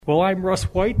Well, I'm Russ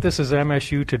White. This is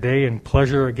MSU Today, and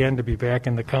pleasure again to be back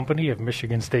in the company of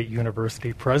Michigan State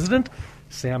University President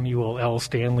Samuel L.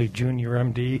 Stanley, Jr.,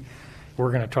 MD. We're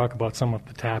going to talk about some of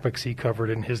the topics he covered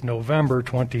in his November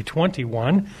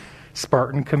 2021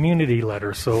 Spartan Community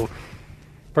Letter. So,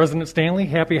 President Stanley,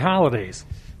 happy holidays.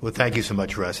 Well, thank you so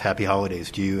much, Russ. Happy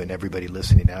holidays to you and everybody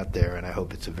listening out there, and I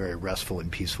hope it's a very restful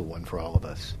and peaceful one for all of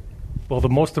us. Well, the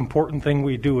most important thing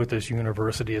we do at this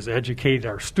university is educate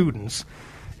our students.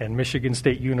 And Michigan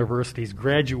State University's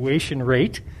graduation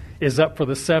rate is up for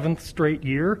the 7th straight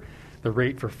year. The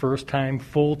rate for first-time,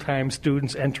 full-time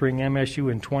students entering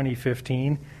MSU in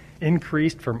 2015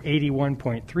 increased from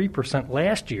 81.3%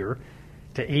 last year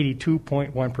to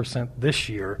 82.1% this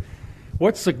year.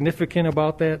 What's significant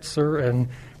about that, sir, and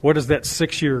what does that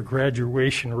 6-year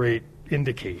graduation rate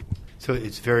indicate? So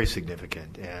it's very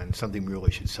significant and something we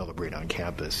really should celebrate on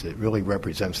campus. It really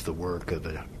represents the work of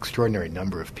an extraordinary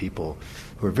number of people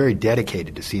who are very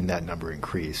dedicated to seeing that number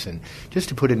increase. And just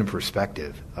to put it in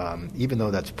perspective, even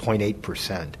though that's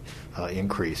 0.8%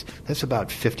 increase, that's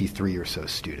about 53 or so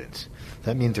students.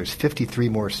 That means there's 53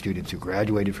 more students who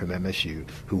graduated from MSU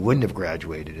who wouldn't have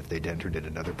graduated if they'd entered at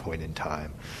another point in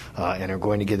time and are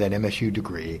going to get that MSU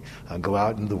degree, go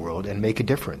out into the world and make a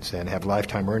difference and have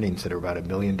lifetime earnings that are about $1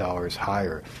 million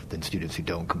higher than students who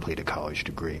don't complete a college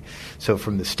degree. So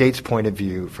from the state's point of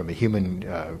view, from a human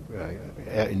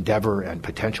endeavor and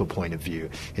potential point of view,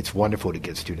 it's wonderful to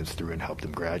get students through and help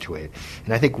them graduate.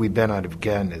 And I think we've been on,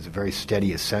 again, as a very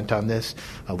steady ascent on this.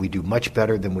 We do much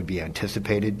better than would be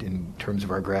anticipated in terms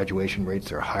of our graduation rates.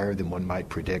 They're higher than one might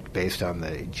predict based on the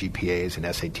GPAs and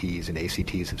SATs and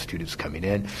ACTs of students coming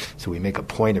in. So we make a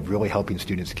point of really helping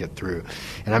students get through.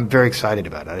 And I'm very excited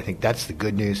about it. I think that's the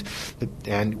good news.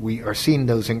 And we are seeing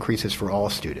those increases for all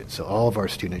students. So all of our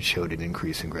students showed an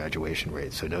increase in graduation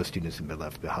rates. So no students have been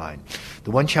left behind.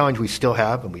 The one challenge we still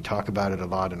have, and we talk about it a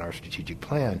lot in our strategic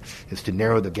plan, is to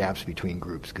narrow the gaps between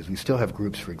groups, because we still have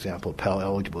groups, for example,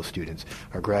 Pell-eligible students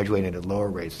are graduating at lower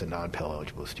rates than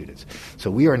non-Pell-eligible students.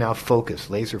 So we are now focused,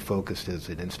 laser-focused as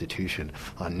an institution,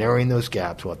 on narrowing those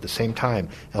gaps while at the same time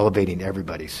elevating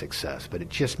everybody's success. But it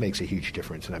just makes a huge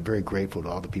difference, and I'm very grateful to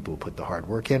all the people who put the hard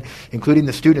work in, including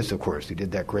the students, of course, who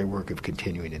did that great work of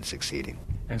continuing and succeeding.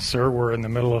 And, sir, we're in the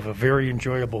middle of a very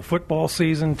enjoyable football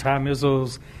season. Tom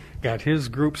Izzo's got his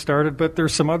group started, but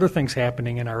there's some other things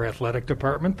happening in our athletic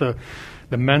department. The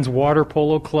men's water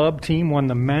polo club team won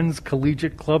the men's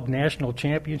collegiate club national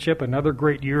championship. Another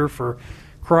great year for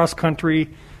cross country.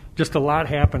 Just a lot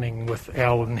happening with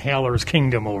Alan Haller's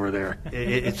kingdom over there.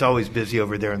 It's always busy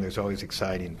over there, and there's always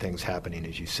exciting things happening,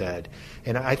 as you said.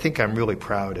 And I think I'm really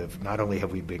proud of not only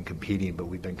have we been competing, but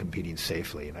we've been competing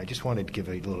safely. And I just wanted to give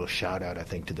a little shout out, I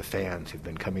think, to the fans who've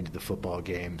been coming to the football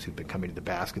games, who've been coming to the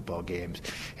basketball games,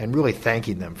 and really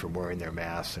thanking them for wearing their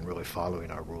masks and really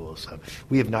following our rules.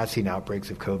 We have not seen outbreaks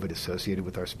of COVID associated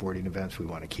with our sporting events. We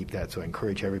want to keep that, so I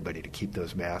encourage everybody to keep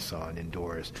those masks on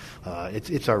indoors.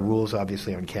 It's our rules,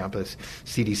 obviously, on campus.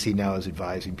 CDC now is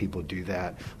advising people do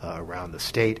that around the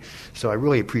state. So I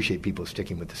really appreciate people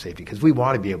sticking with the safety, because we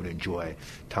want to be able to enjoy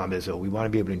Tom Izzo. We want to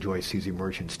be able to enjoy Susie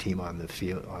Merchant's team on the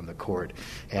field, on the court.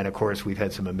 And, of course, we've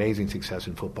had some amazing success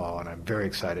in football, and I'm very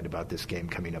excited about this game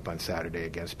coming up on Saturday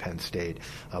against Penn State,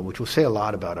 which will say a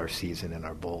lot about our season and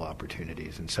our bowl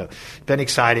opportunities. And so it's been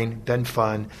exciting, been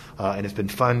fun, and it's been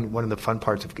fun. One of the fun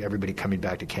parts of everybody coming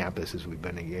back to campus is we've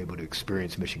been able to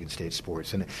experience Michigan State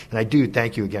sports. And I do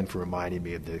thank you again for reminding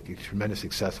me of the tremendous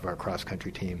success of our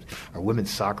cross-country teams. Our women's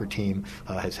soccer team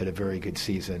has had a very good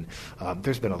season.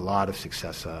 There's been a lot of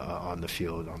success on the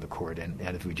field, on the court, and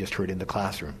as we just heard, in the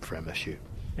classroom for MSU.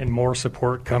 And more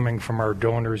support coming from our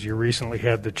donors. You recently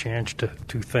had the chance to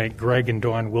thank Greg and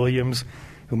Dawn Williams,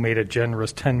 who made a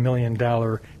generous $10 million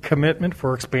commitment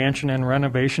for expansion and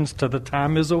renovations to the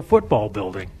Tom Izzo football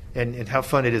building. And how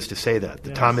fun it is to say that, the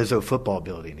Yes. Tom Izzo football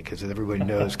building, because everybody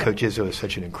knows Coach Izzo is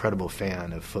such an incredible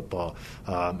fan of football.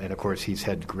 And, of course, he's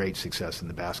had great success in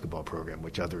the basketball program,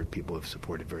 which other people have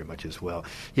supported very much as well.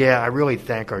 Yeah, I really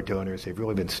thank our donors. They've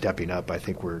really been stepping up. I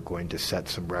think we're going to set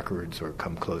some records or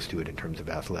come close to it in terms of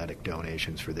athletic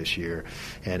donations for this year.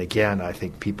 And, again, I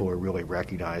think people are really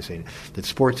recognizing that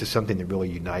sports is something that really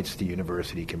unites the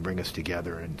university, can bring us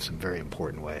together in some very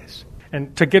important ways.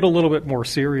 And to get a little bit more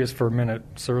serious for a minute,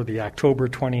 sir, the October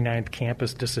 29th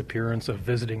campus disappearance of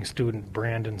visiting student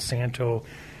Brandon Santo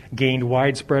gained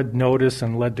widespread notice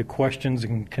and led to questions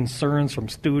and concerns from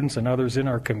students and others in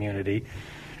our community.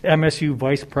 MSU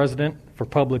Vice President for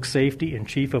Public Safety and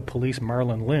Chief of Police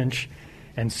Marlon Lynch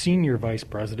and Senior Vice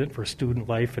President for Student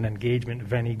Life and Engagement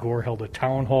Venny Gore held a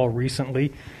town hall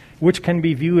recently, which can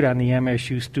be viewed on the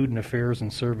MSU Student Affairs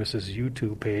and Services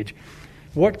YouTube page.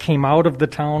 What came out of the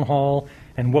town hall,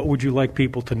 and what would you like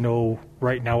people to know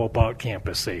right now about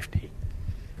campus safety?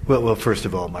 Well, first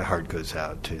of all, my heart goes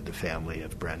out to the family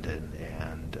of Brendan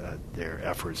and their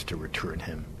efforts to return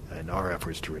him. And our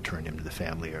efforts to return him to the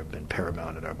family have been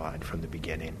paramount in our mind from the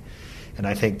beginning. And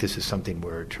I think this is something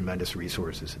where tremendous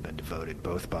resources have been devoted,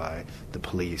 both by the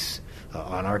police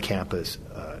on our campus,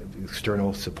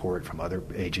 external support from other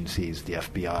agencies, the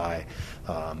FBI,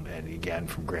 and again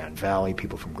from Grand Valley,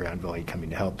 people from Grand Valley coming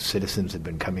to help. Citizens have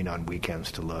been coming on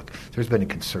weekends to look. There's been a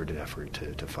concerted effort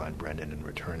to find Brendan and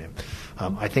return him.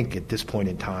 I think at this point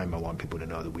in time, I want people to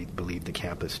know that we believe the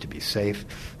campus to be safe.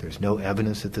 There's no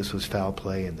evidence that this was foul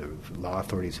play, and the law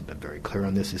authorities have been very clear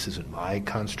on this. This isn't my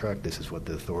construct. This is what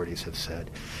the authorities have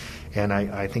said. And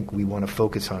I think we want to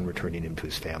focus on returning him to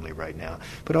his family right now,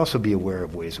 but also be aware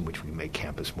of ways in which we make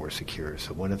campus more secure.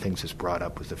 So one of the things that's brought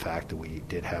up was the fact that we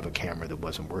did have a camera that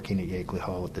wasn't working at Yakeley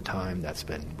Hall at the time. That's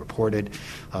been reported.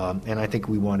 And I think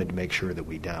we wanted to make sure that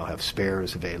we now have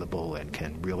spares available and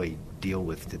can really deal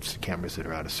with the cameras that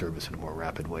are out of service in a more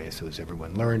rapid way. So as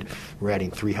everyone learned, we're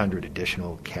adding 300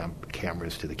 additional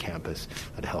cameras to the campus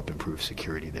to help improve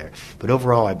security there. But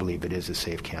overall, I believe it is a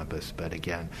safe campus. But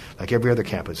again, like every other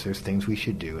campus, there's things we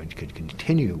should do and could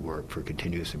continue to work for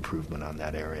continuous improvement on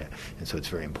that area. And so it's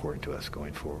very important to us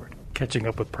going forward. Catching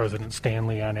up with President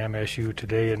Stanley on MSU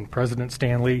today. And President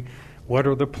Stanley, what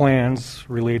are the plans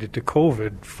related to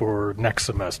COVID for next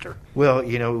semester? Well,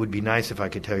 it would be nice if I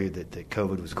could tell you that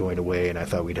COVID was going away and I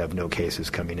thought we'd have no cases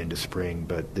coming into spring,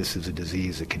 but this is a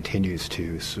disease that continues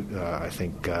to, I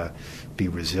think, be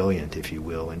resilient, if you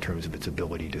will, in terms of its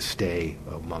ability to stay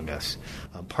among us.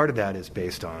 Part of that is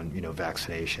based on,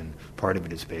 vaccination. Part of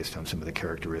it is based on some of the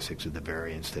characteristics of the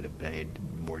variants that have made it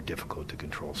more difficult to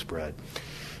control spread.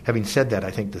 Having said that,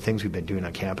 I think the things we've been doing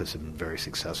on campus have been very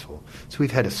successful. So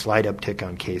we've had a slight uptick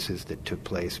on cases that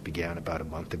began about a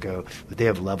month ago, but they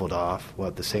have leveled off, while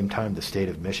at the same time the state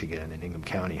of Michigan and Ingham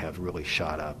County have really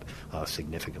shot up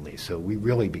significantly. So we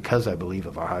really, because I believe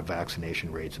of our high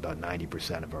vaccination rates, about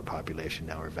 90% of our population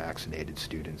now are vaccinated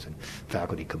students and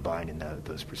faculty combined in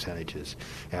those percentages,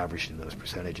 averaged in those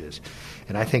percentages.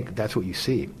 And I think that's what you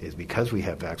see, is because we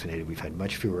have vaccinated, we've had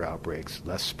much fewer outbreaks,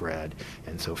 less spread,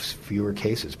 and so fewer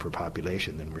cases per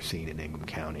population than we're seeing in Ingham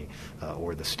County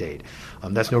or the state.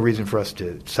 That's no reason for us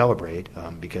to celebrate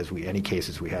because any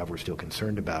cases we have we're still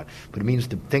concerned about, but it means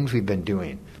the things we've been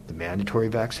doing, the mandatory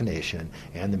vaccination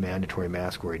and the mandatory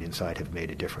mask wearing inside, have made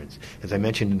a difference. As I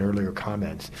mentioned in earlier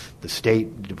comments, the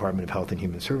State Department of Health and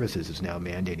Human Services is now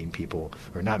mandating people,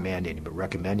 or not mandating, but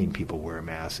recommending people wear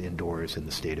masks indoors in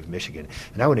the state of Michigan.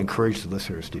 And I would encourage the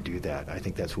listeners to do that. I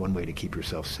think that's one way to keep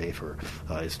yourself safer,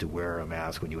 is to wear a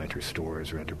mask when you enter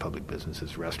stores or enter public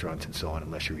businesses, restaurants, and so on,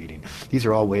 unless you're eating. These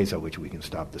are all ways at which we can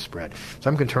stop the spread. So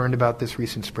I'm concerned about this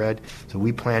recent spread. So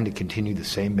we plan to continue the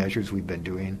same measures we've been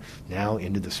doing now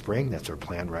into the spring. That's our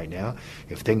plan right now.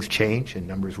 If things change and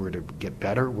numbers were to get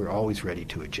better, we're always ready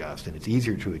to adjust. And it's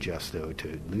easier to adjust, though,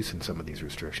 to loosen some of these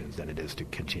restrictions than it is to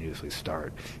continuously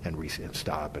start and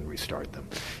stop and restart them.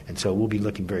 And so we'll be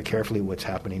looking very carefully at what's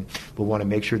happening. We'll want to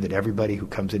make sure that everybody who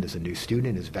comes in as a new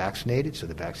student is vaccinated. So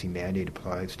the vaccine mandate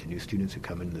applies to new students who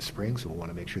come in the spring. So we'll want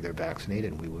to make sure they're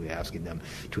vaccinated, and we will be asking them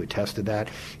to attest to that.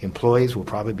 Employees will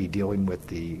probably be dealing with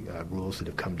the rules that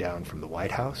have come down from the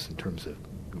White House in terms of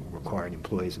requiring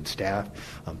employees and staff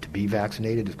to be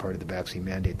vaccinated as part of the vaccine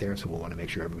mandate there, so we'll want to make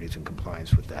sure everybody's in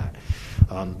compliance with that.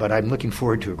 But I'm looking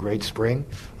forward to a great spring.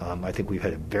 I think we've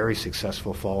had a very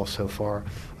successful fall so far,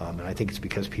 and I think it's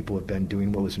because people have been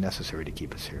doing what was necessary to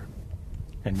keep us here.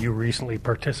 And you recently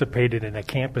participated in a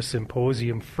campus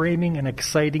symposium framing an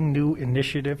exciting new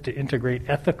initiative to integrate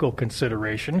ethical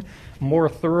consideration more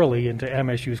thoroughly into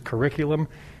MSU's curriculum,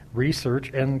 research,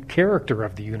 and character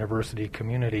of the university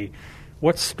community.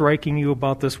 What's striking you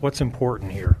about this? What's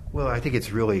important here? Well, I think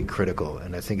it's really critical,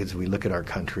 and I think as we look at our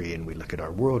country and we look at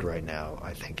our world right now,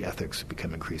 I think ethics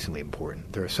become increasingly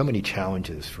important. There are so many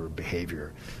challenges for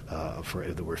behavior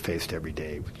that we're faced every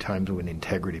day, times when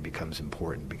integrity becomes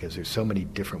important, because there's so many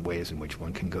different ways in which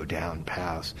one can go down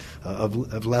paths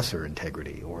of lesser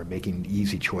integrity or making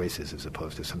easy choices as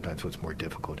opposed to sometimes what's more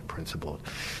difficult and principled.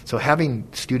 So having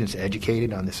students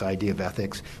educated on this idea of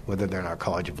ethics, whether they're in our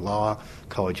College of Law,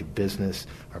 College of Business, Business,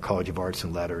 our College of Arts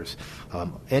and Letters,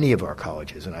 any of our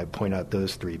colleges, and I point out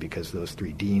those three because those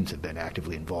three deans have been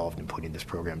actively involved in putting this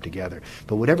program together.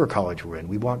 But whatever college we're in,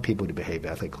 we want people to behave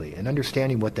ethically, and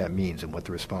understanding what that means and what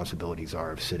the responsibilities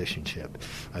are of citizenship,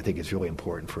 I think is really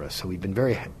important for us. So we've been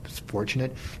very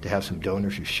fortunate to have some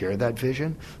donors who share that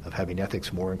vision of having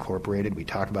ethics more incorporated. We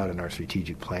talk about in our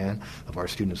strategic plan of our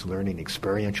students learning,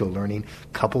 experiential learning,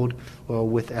 coupled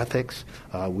with ethics,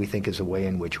 we think is a way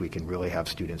in which we can really have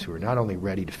students who are not only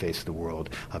ready to face the world,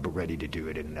 but ready to do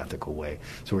it in an ethical way.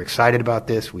 So we're excited about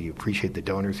this. We appreciate the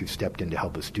donors who stepped in to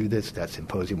help us do this. That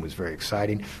symposium was very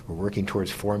exciting. We're working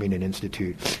towards forming an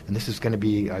institute, and this is going to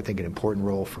be, I think, an important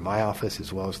role for my office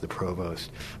as well as the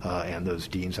provost and those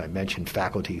deans I mentioned,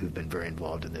 faculty who've been very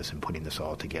involved in this and putting this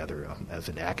all together as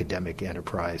an academic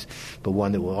enterprise, but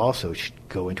one that will also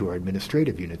go into our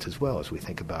administrative units as well as we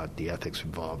think about the ethics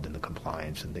involved in the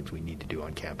compliance and things we need to do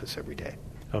on campus every day.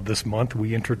 Of this month,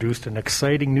 we introduced an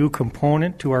exciting new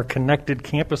component to our connected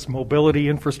campus mobility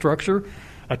infrastructure,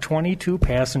 a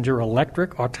 22-passenger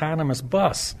electric autonomous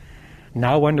bus.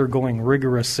 Now undergoing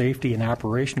rigorous safety and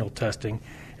operational testing,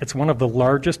 it's one of the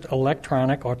largest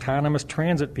electronic autonomous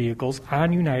transit vehicles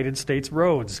on United States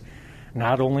roads.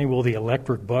 Not only will the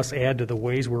electric bus add to the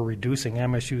ways we're reducing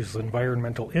MSU's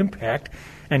environmental impact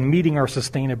and meeting our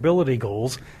sustainability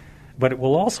goals, but it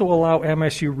will also allow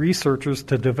MSU researchers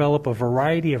to develop a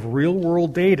variety of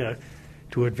real-world data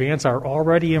to advance our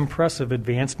already impressive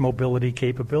advanced mobility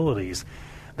capabilities.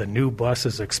 The new bus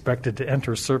is expected to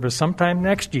enter service sometime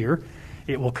next year.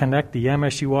 It will connect the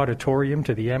MSU Auditorium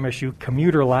to the MSU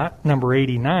commuter lot number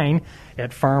 89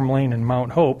 at Farm Lane and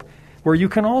Mount Hope, where you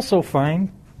can also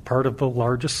find part of the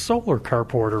largest solar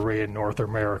carport array in North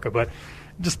America. But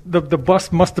just the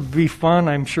bus must be fun.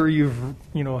 I'm sure you've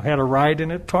had a ride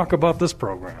in it. Talk about this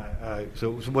program.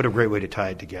 So what a great way to tie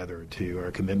it together to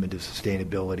our commitment to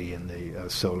sustainability and the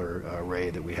solar array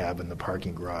that we have in the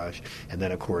parking garage, and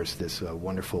then of course this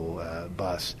wonderful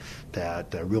bus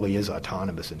that really is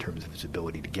autonomous in terms of its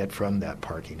ability to get from that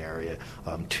parking area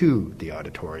to the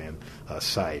auditorium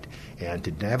site and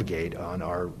to navigate on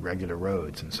our regular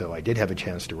roads. And so I did have a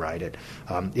chance to ride it.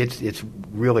 It's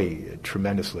really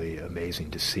tremendously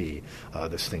amazing to see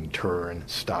this thing turn,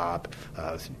 stop,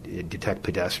 detect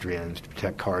pedestrians,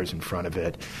 detect cars in front of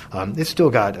it. It's still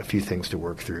got a few things to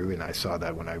work through, and I saw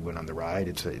that when I went on the ride.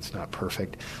 It's not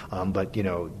perfect, but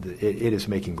it is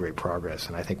making great progress.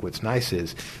 And I think what's nice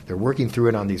is they're working through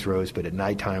it on these roads, but at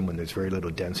nighttime when there's very little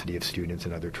density of students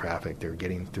and other traffic, they're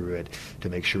getting through it to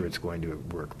make sure it's going to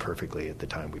work perfectly at the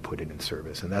time we put it in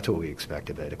service. And that's what we expect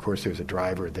of it. Of course, there's a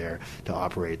driver there to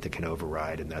operate that can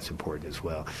override, and that's important as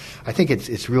well. I think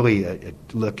it's really a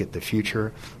look at the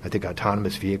future. I think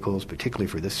autonomous vehicles, particularly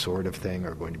for this sort of thing,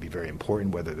 are going to be very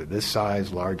important, whether they're this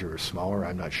size, larger, or smaller.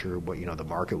 I'm not sure what the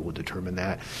market will determine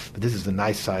that, but this is a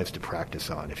nice size to practice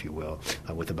on, if you will,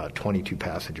 with about 22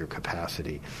 passenger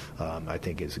capacity. I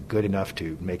think is good enough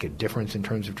to make a difference in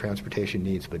terms of transportation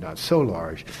needs, but not so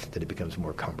large that it becomes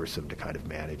more cumbersome to kind of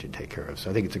manage and take care of. So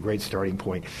I think it's a great starting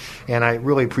point, and I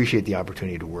really appreciate the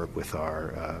opportunity to work with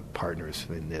our partners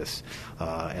in this,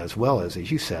 as well as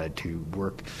you said, to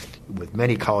work with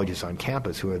many colleges on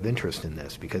campus who have interest in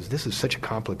this, because this is such a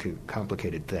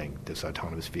complicated thing, this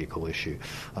autonomous vehicle issue.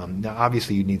 Now,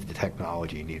 obviously, you need the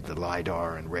technology. You need the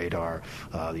LiDAR and radar,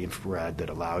 the infrared that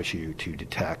allows you to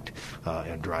detect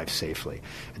and drive safely,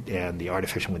 and the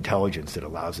artificial intelligence that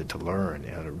allows it to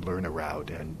learn a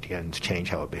route and change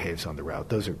how it behaves on the route.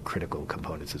 Those are critical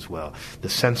components as well. The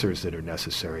sensors that are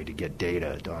necessary to get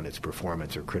data on its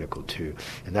performance are critical too,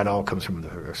 and that all comes from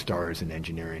the stars in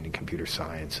engineering and computer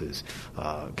sciences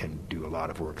can do a lot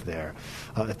of work there.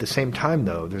 At the same time,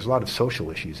 though, there's a lot of social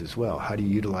issues as well. How do you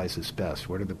utilize this best?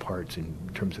 What are the parts in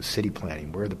terms of city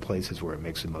planning? Where are the places where it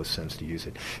makes the most sense to use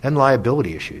it? And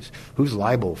liability issues. Who's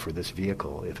liable for this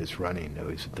vehicle if it's running?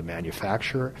 Is it the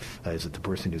manufacturer? Is it the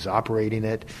person who's operating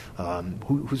it?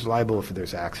 Who's liable if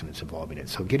there's accidents involving it?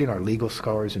 So getting our legal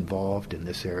scholars involved in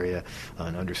this area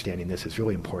and understanding this is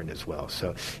really important as well.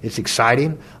 So it's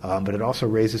exciting, but it also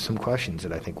raises some questions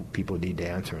that I think people need to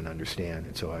answer and understand.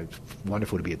 And so it's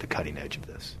wonderful to be at the cutting edge of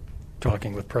this.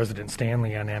 Talking with President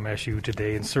Stanley on MSU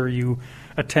today. And, sir, you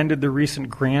attended the recent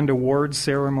Grand Awards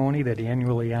ceremony that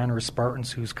annually honors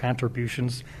Spartans whose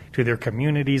contributions to their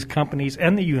communities, companies,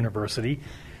 and the university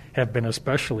have been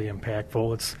especially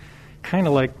impactful. It's kind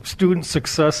of like student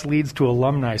success leads to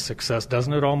alumni success,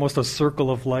 doesn't it? Almost a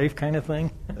circle of life kind of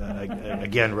thing.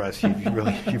 Again, Russ,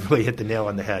 you've really hit the nail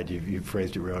on the head. You've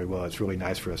phrased it really well. It's really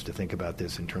nice for us to think about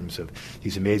this in terms of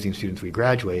these amazing students we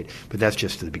graduate, but that's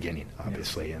just the beginning,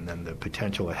 obviously, yes. And then the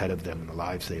potential ahead of them and the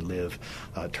lives they live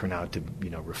turn out to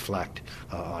reflect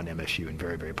on MSU in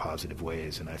very, very positive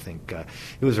ways. And I think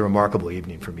it was a remarkable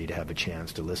evening for me to have a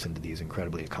chance to listen to these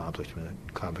incredibly accomplished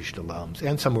alums,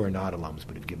 and some who are not alums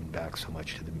but have given back so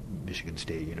much to the Michigan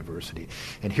State University,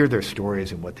 and hear their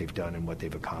stories and what they've done and what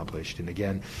they've accomplished. And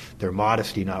again, their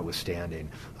modesty notwithstanding,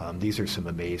 these are some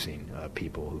amazing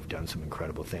people who've done some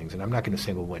incredible things. And I'm not going to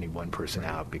single any one person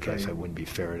out because I wouldn't be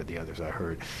fair to the others I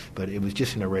heard, but it was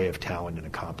just an array of talent and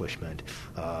accomplishment,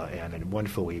 and a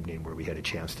wonderful evening where we had a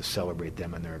chance to celebrate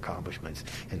them and their accomplishments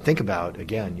and think about,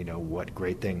 again, what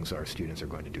great things our students are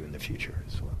going to do in the future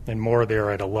as well. And more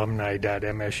there at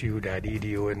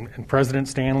alumni.msu.edu. And President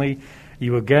Stanley,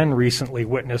 you again recently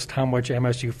witnessed how much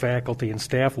MSU faculty and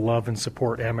staff love and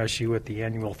support MSU at the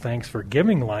annual Thanks for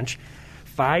Giving lunch.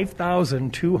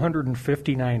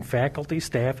 5,259 faculty,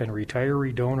 staff, and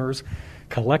retiree donors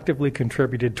collectively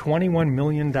contributed $21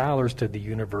 million to the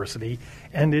university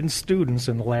and its students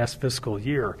in the last fiscal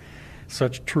year.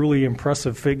 Such truly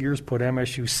impressive figures put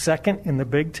MSU second in the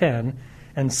Big Ten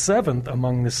and seventh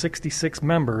among the 66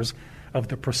 members of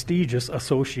the prestigious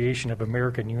Association of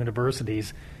American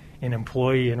Universities in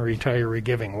employee and retiree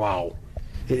giving. Wow.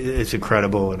 It's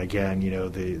incredible, and again,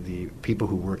 the people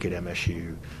who work at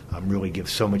MSU really give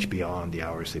so much beyond the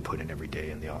hours they put in every day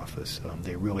in the office.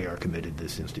 They really are committed to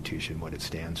this institution, what it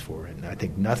stands for, and I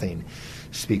think nothing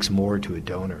speaks more to a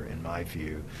donor, in my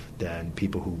view, than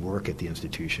people who work at the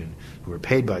institution, who are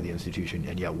paid by the institution,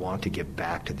 and yet want to give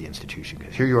back to the institution.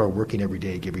 Because here you are working every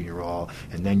day, giving your all,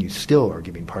 and then you still are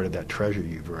giving part of that treasure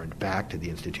you've earned back to the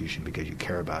institution because you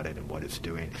care about it and what it's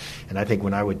doing. And I think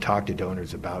when I would talk to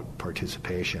donors about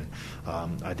participation,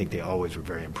 I think they always were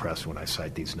very impressed when I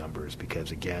cite these numbers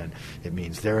because, again, it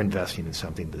means they're investing in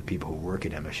something that the people who work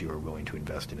at MSU are willing to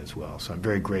invest in as well. So I'm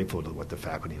very grateful to what the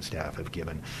faculty and staff have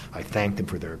given. I thank them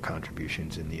for their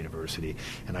contributions in the university,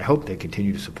 and I hope they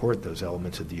continue to support those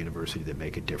elements of the university that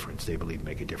make a difference, they believe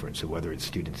make a difference. So whether it's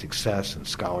student success and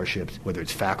scholarships, whether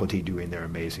it's faculty doing their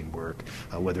amazing work,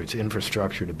 whether it's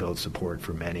infrastructure to build support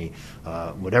for many,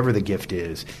 whatever the gift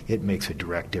is, it makes a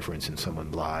direct difference in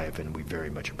someone's life, and we very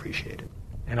much appreciate it.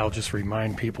 And I'll just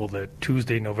remind people that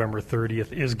Tuesday, November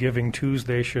 30th is Giving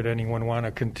Tuesday, should anyone want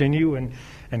to continue and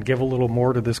give a little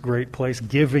more to this great place.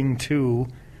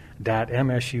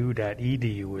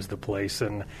 Giving2.msu.edu is the place.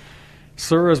 And,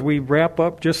 sir, as we wrap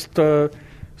up, just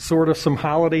sort of some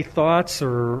holiday thoughts,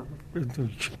 or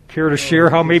care to share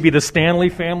how maybe the Stanley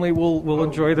family will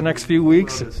enjoy the next few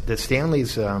weeks? The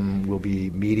Stanleys will be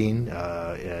meeting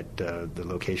at the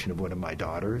location of one of my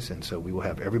daughters, and so we will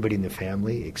have everybody in the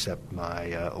family except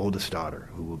my oldest daughter,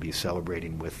 who will be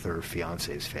celebrating with her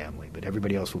fiance's family. But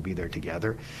everybody else will be there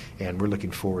together, and we're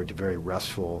looking forward to very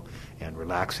restful and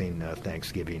relaxing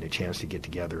Thanksgiving, a chance to get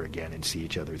together again and see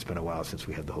each other. It's been a while since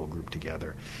we had the whole group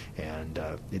together, and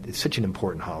it's such an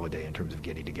important holiday in terms of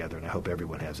getting together, and I hope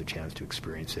everyone has a chance to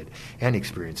experience it and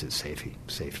experience it safely.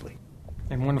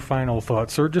 And one final thought,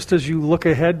 sir, just as you look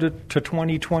ahead to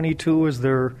 2022, is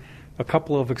there a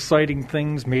couple of exciting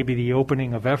things, maybe the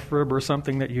opening of FRIB or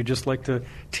something that you just like to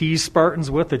tease Spartans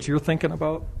with that you're thinking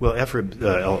about? Well, FRIB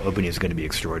opening is going to be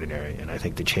extraordinary, and I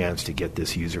think the chance to get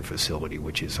this user facility,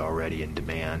 which is already in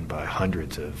demand by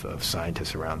hundreds of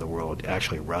scientists around the world,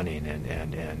 actually running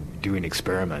and doing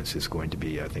experiments is going to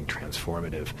be, I think,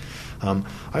 transformative.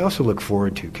 I also look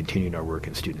forward to continuing our work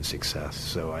in student success.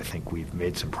 So I think we've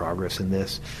made some progress in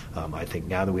this. I think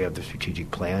now that we have the strategic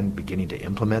plan, beginning to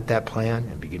implement that plan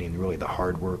and beginning really the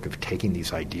hard work of taking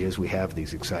these ideas we have,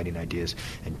 these exciting ideas,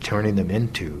 and turning them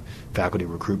into faculty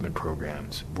recruitment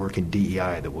programs, work in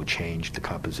DEI that will change the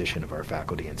composition of our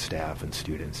faculty and staff and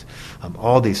students.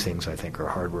 All these things, I think, are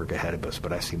hard work ahead of us,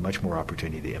 but I see much more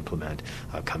opportunity to implement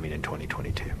coming in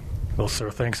 2022. Well, sir,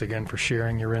 thanks again for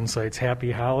sharing your insights.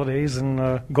 Happy holidays,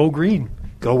 and go green.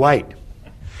 Go white.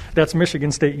 That's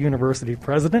Michigan State University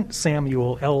President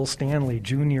Samuel L. Stanley,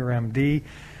 Jr., MD.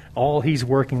 All he's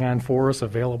working on for us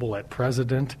available at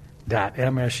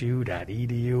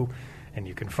president.msu.edu, and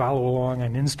you can follow along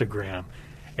on Instagram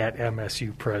at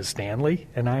MSU Pres Stanley.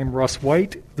 And I'm Russ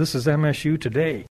White. This is MSU Today.